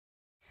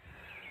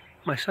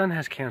My son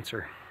has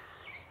cancer.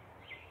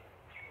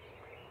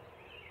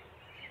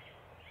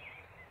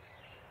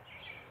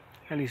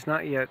 And he's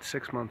not yet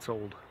 6 months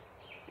old.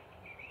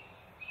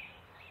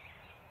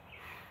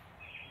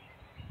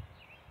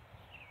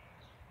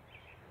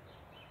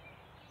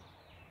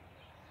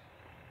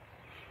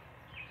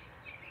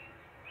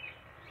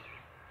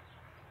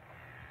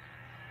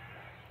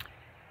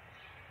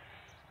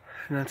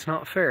 And that's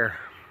not fair.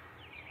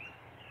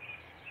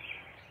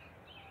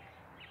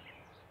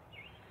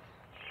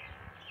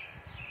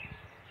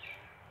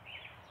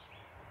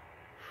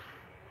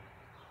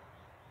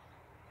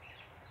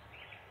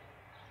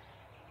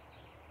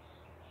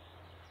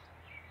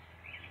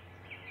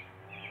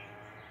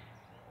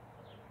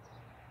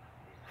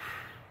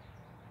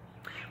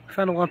 We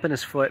found a lump in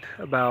his foot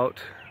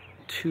about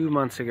 2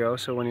 months ago,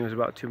 so when he was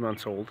about 2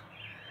 months old.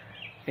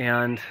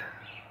 And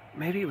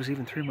maybe it was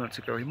even 3 months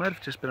ago. He might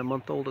have just been a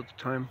month old at the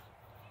time.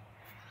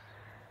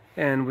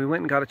 And we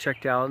went and got it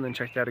checked out, and then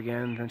checked out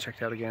again, and then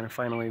checked out again, and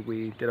finally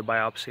we did a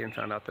biopsy and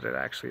found out that it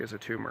actually is a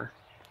tumor.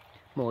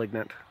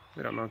 Malignant.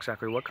 We don't know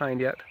exactly what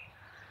kind yet.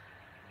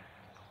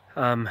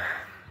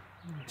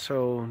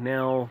 So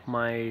now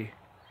my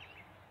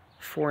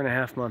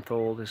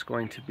 4.5-month-old is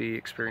going to be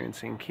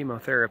experiencing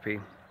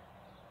chemotherapy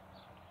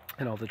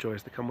and all the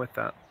joys that come with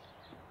that.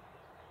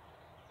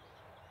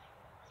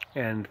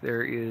 And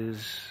there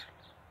is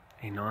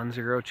a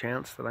non-zero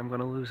chance that I'm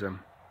going to lose him.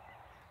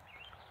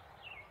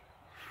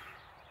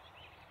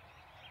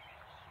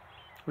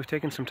 We've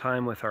taken some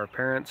time with our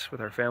parents, with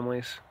our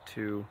families,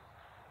 to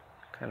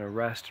kind of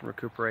rest and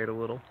recuperate a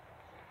little.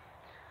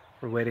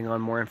 We're waiting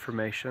on more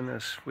information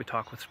as we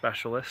talk with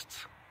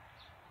specialists.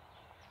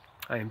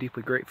 I am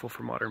deeply grateful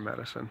for modern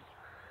medicine.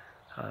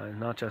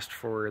 Not just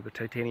for the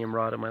titanium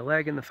rod in my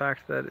leg and the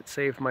fact that it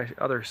saved my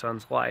other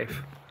son's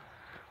life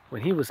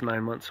when he was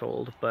 9 months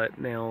old, but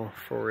now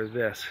for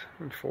this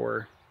and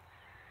for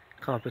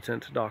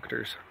competent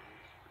doctors.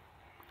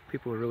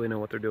 People who really know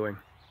what they're doing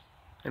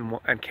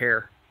and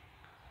care.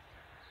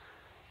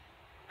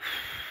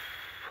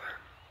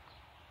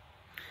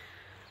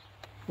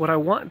 What I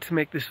want to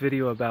make this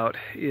video about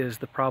is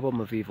the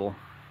problem of evil.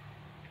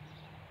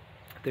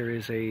 There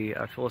is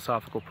a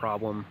philosophical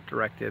problem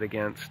directed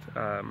against,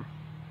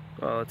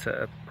 well, it's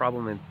a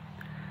problem in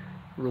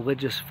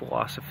religious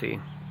philosophy.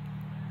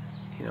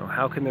 You know,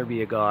 how can there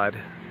be a God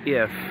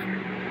if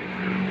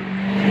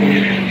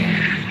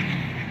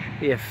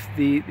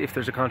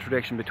there's a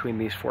contradiction between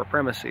these four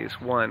premises?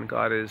 One,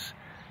 God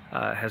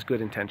has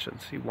good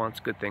intentions. He wants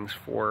good things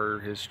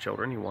for his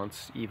children. He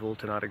wants evil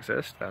to not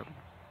exist.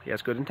 He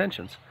has good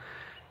intentions.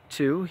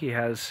 Two, he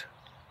has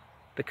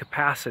the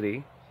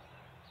capacity,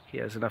 he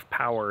has enough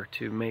power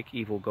to make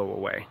evil go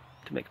away,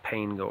 to make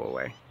pain go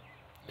away,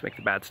 to make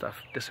the bad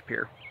stuff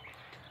disappear.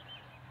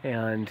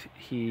 And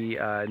he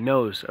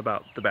knows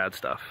about the bad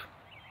stuff,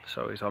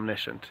 so he's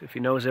omniscient. If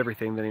he knows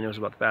everything, then he knows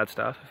about the bad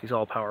stuff. If he's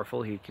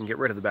all-powerful, he can get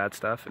rid of the bad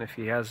stuff. And if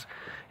he has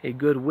a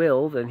good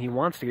will, then he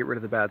wants to get rid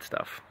of the bad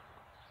stuff.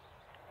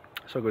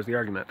 So goes the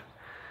argument.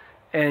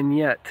 And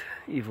yet,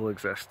 evil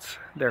exists.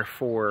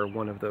 Therefore,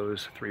 one of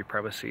those three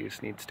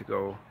premises needs to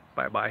go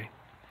bye-bye.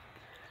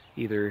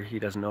 Either he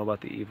doesn't know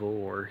about the evil,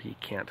 or he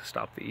can't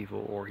stop the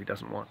evil, or he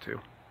doesn't want to.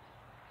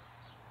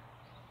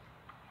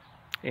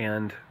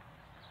 And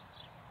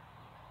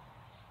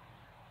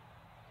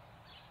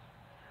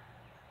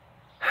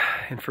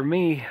for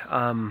me,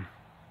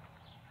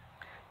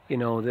 you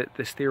know,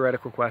 this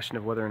theoretical question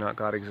of whether or not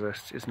God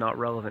exists is not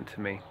relevant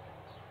to me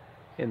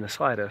in the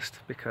slightest,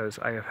 because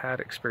I have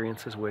had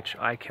experiences which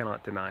I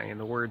cannot deny. In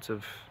the words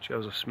of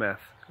Joseph Smith,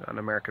 an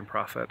American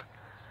prophet,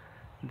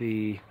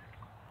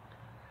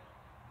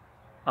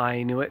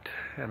 I knew it,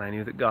 and I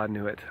knew that God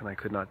knew it, and I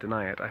could not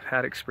deny it. I've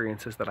had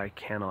experiences that I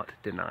cannot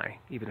deny,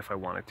 even if I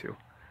wanted to.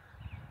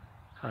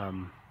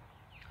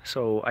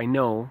 So I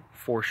know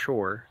for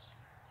sure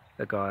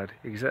that God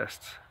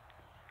exists.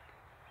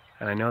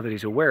 And I know that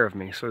he's aware of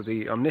me. So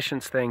the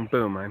omniscience thing,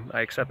 boom,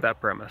 I accept that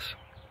premise.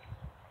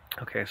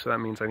 Okay, so that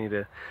means I need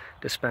to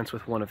dispense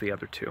with one of the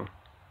other two,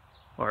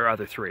 or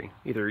other three.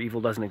 Either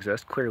evil doesn't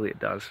exist, clearly it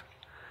does.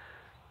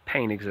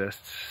 Pain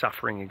exists,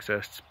 suffering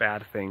exists,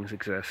 bad things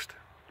exist.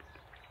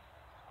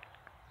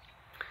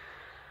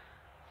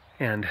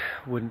 And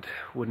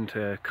wouldn't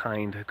a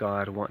kind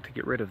God want to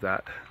get rid of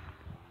that?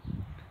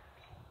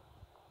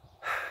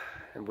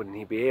 And wouldn't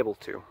he be able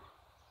to?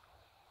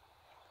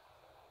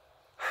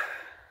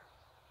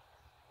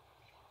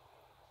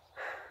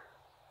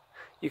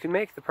 You can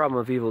make the problem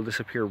of evil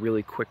disappear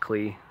really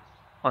quickly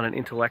on an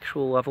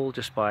intellectual level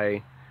just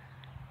by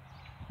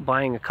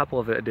buying a couple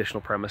of additional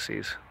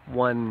premises.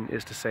 One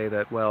is to say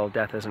that, well,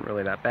 death isn't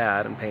really that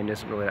bad and pain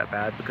isn't really that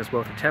bad because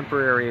both are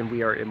temporary and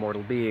we are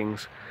immortal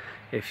beings.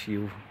 If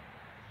you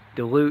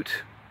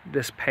dilute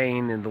this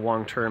pain in the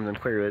long term, then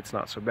clearly it's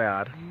not so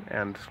bad.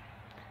 And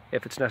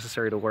if it's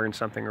necessary to learn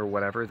something or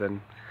whatever,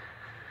 then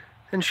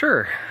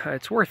sure,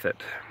 it's worth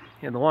it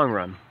in the long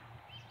run.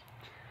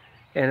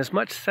 And as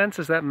much sense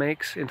as that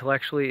makes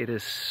intellectually, it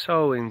is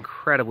so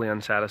incredibly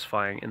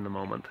unsatisfying in the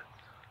moment.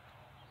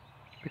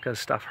 Because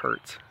stuff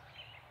hurts.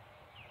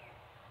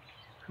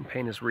 and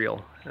pain is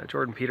real.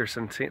 Jordan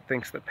Peterson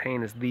thinks that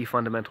pain is the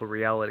fundamental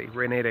reality.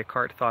 René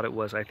Descartes thought it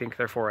was, I think,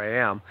 therefore I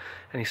am.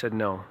 And he said,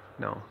 no.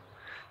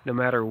 No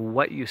matter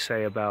what you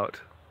say about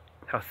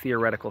how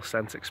theoretical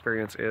sense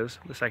experience is,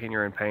 the second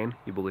you're in pain,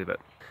 you believe it.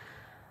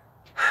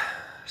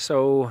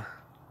 So,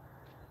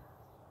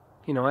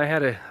 you know,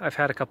 I've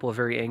had a couple of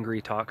very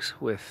angry talks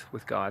with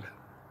God,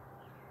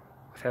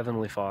 with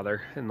Heavenly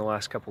Father, in the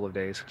last couple of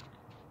days.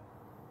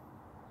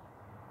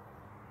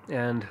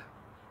 And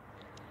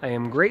I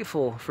am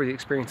grateful for the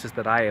experiences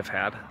that I have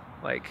had,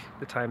 like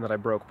the time that I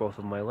broke both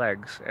of my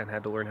legs and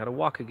had to learn how to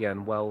walk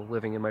again while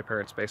living in my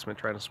parents' basement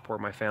trying to support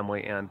my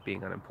family and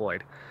being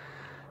unemployed.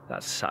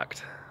 That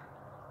sucked.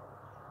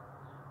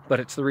 But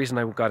it's the reason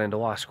I got into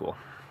law school.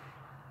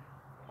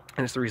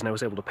 And it's the reason I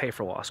was able to pay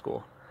for law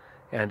school.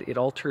 And it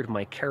altered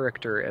my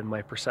character and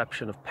my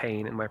perception of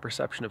pain and my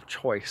perception of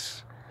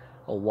choice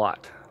a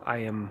lot.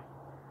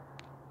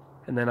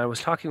 And then I was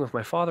talking with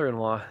my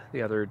father-in-law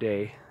the other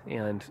day,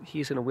 and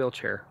he's in a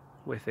wheelchair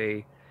with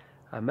a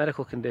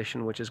medical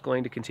condition which is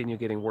going to continue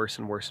getting worse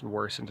and worse and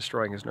worse and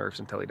destroying his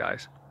nerves until he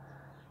dies.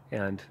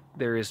 And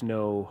there is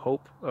no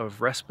hope of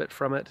respite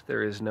from it.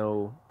 There's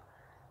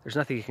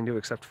nothing he can do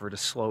except for to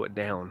slow it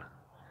down.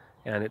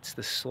 And it's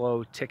the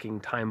slow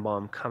ticking time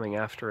bomb coming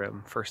after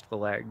him, first the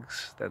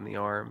legs, then the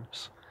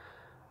arms,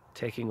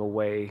 taking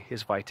away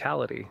his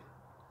vitality.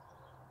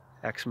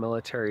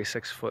 Ex-military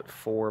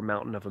 6'4"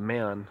 mountain of a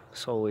man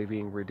slowly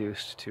being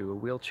reduced to a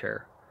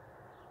wheelchair.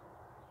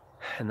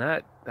 And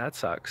that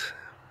sucks.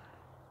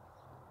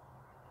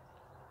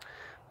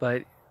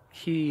 But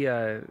he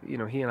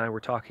and I were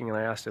talking, and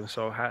I asked him,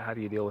 so how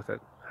do you deal with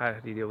it? How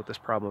do you deal with this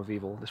problem of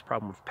evil, this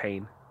problem of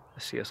pain,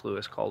 as C.S.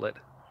 Lewis called it?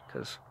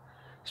 Because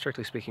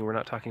strictly speaking, we're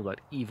not talking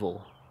about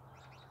evil,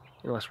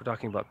 unless we're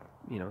talking about,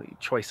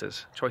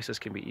 choices. Choices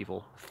can be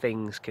evil.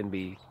 Things can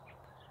be...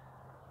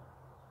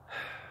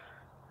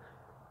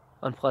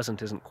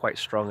 Unpleasant isn't quite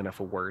strong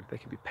enough a word. They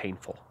can be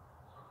painful.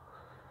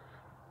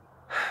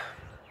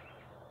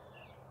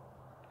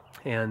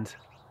 And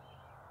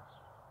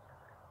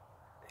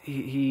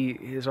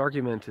his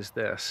argument is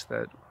this,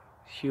 that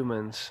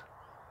humans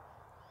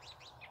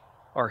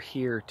are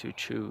here to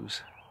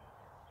choose.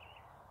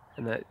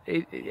 And that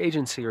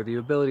agency, or the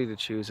ability to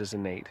choose, is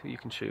innate. You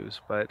can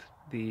choose, but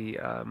the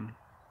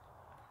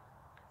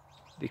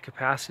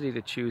capacity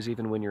to choose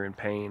even when you're in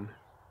pain,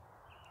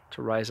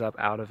 to rise up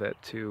out of it,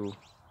 to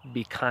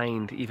be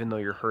kind even though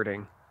you're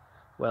hurting,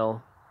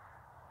 well,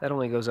 that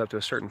only goes up to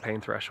a certain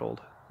pain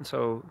threshold. And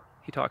so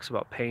he talks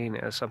about pain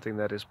as something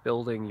that is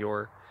building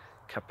your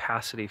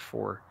capacity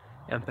for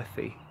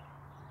empathy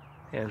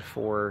and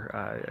for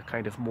a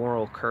kind of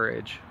moral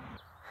courage.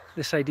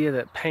 This idea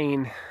that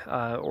pain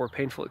or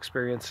painful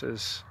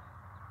experiences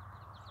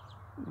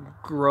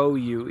grow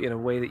you in a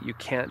way that you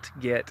can't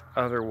get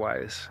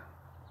otherwise,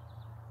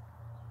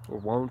 or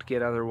won't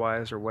get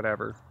otherwise, or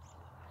whatever,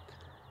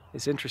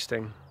 is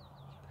interesting.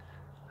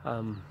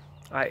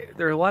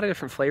 There are a lot of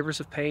different flavors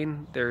of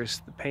pain. There's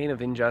the pain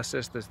of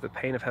injustice. There's the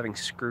pain of having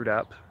screwed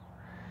up.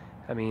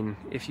 I mean,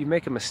 if you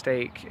make a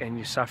mistake and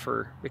you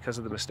suffer because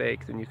of the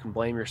mistake, then you can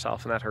blame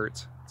yourself, and that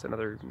hurts. It's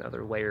another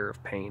layer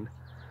of pain.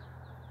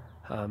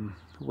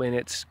 When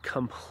it's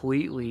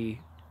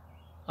completely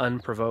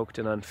unprovoked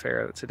and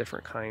unfair, that's a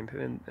different kind.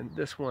 And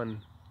this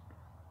one,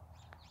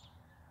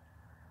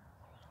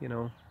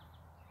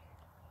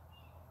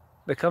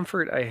 the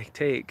comfort I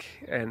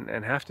take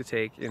and have to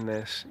take in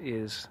this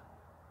is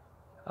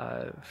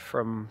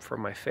from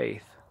my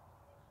faith.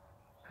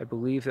 I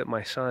believe that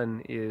my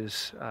son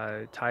is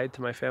tied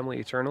to my family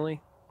eternally,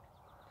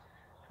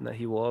 and that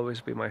he will always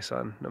be my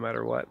son, no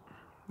matter what,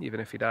 even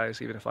if he dies,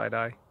 even if I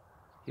die,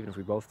 even if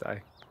we both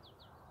die.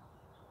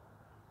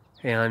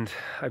 And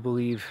I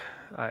believe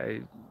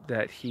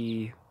that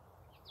his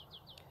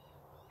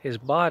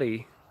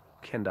body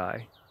can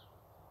die,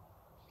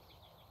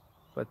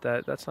 but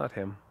that's not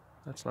him.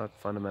 That's not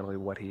fundamentally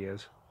what he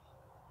is.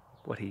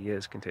 What he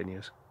is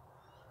continues.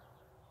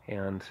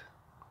 And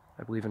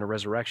I believe in a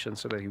resurrection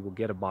so that he will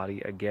get a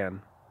body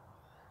again,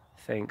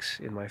 thanks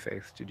in my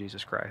faith to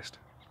Jesus Christ.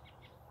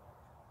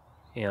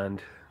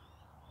 And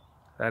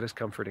that is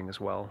comforting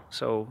as well.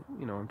 So,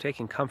 I'm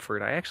taking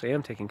comfort. I actually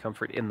am taking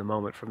comfort in the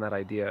moment from that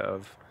idea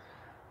of,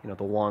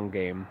 the long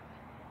game.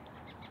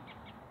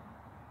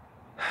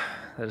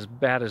 That as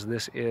bad as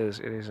this is,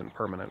 it isn't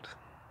permanent.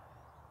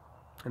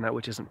 And that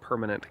which isn't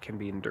permanent can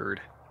be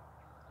endured.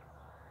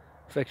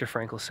 Viktor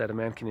Frankl said a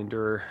man can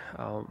endure,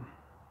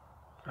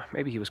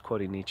 maybe he was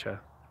quoting Nietzsche,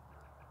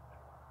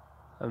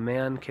 a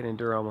man can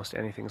endure almost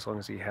anything as long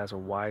as he has a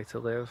why to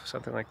live,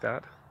 something like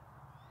that.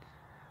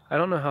 I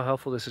don't know how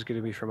helpful this is going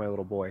to be for my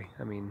little boy.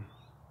 I mean,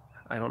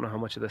 I don't know how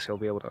much of this he'll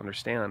be able to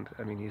understand.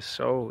 I mean, he's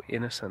so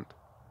innocent.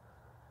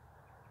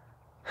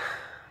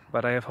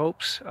 But I have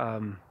hopes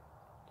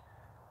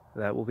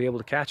that we'll be able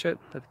to catch it,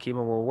 that the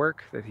chemo will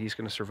work, that he's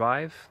going to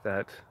survive,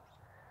 that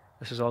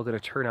this is all going to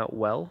turn out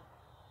well.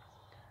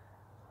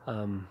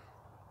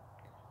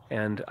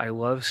 And I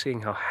love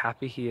seeing how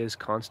happy he is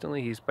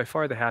constantly. He's by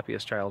far the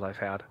happiest child I've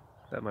had,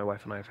 that my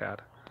wife and I have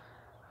had.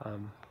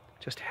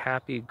 just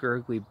happy,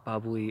 gurgly,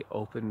 bubbly,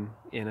 open,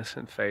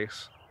 innocent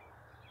face.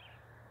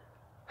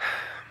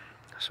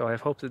 So I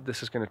have hope that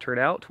this is going to turn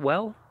out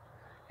well,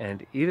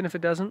 and even if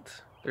it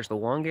doesn't, there's the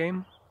long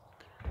game.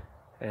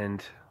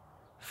 And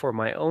for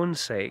my own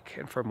sake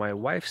and for my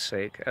wife's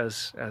sake,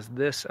 as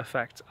this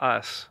affects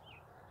us,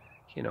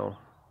 you know,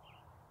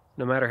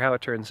 no matter how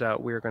it turns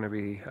out, we're going to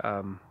be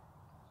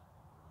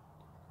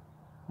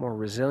more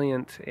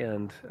resilient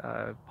and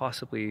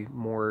possibly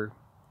more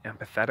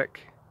empathetic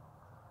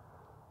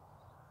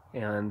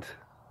and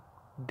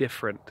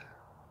different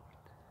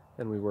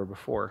than we were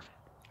before.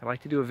 I'd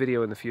like to do a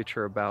video in the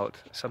future about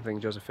something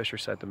Joseph Fisher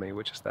said to me,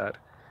 which is that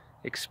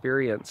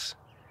experience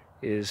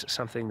is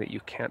something that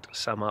you can't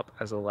sum up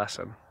as a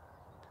lesson.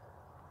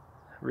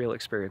 Real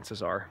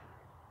experiences are.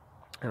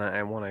 And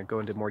I want to go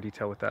into more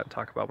detail with that and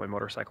talk about my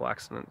motorcycle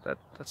accident.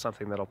 That's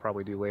something that I'll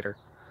probably do later.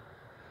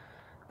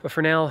 But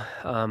for now,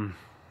 I'm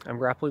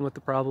grappling with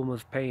the problem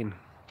of pain.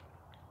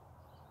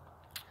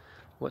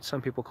 What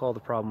some people call the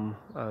problem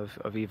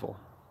of evil.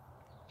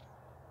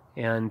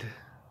 And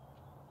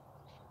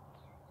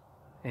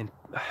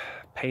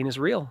pain is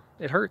real.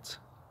 It hurts.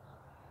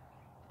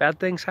 Bad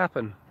things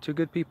happen to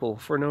good people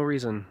for no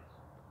reason.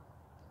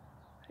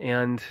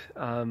 And,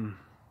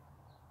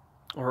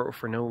 or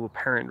for no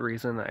apparent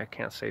reason. I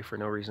can't say for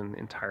no reason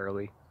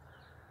entirely.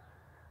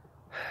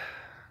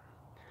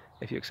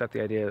 If you accept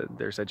the idea that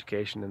there's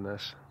education in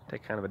this,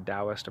 take kind of a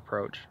Taoist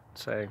approach.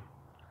 Say,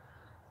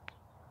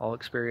 all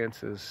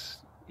experience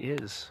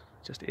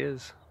just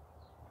is.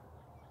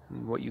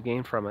 And what you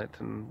gain from it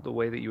and the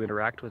way that you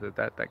interact with it,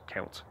 that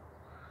counts.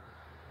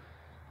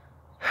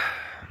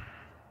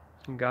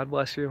 And God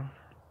bless you.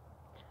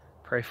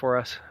 Pray for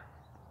us.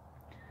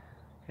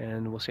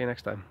 And we'll see you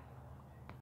next time.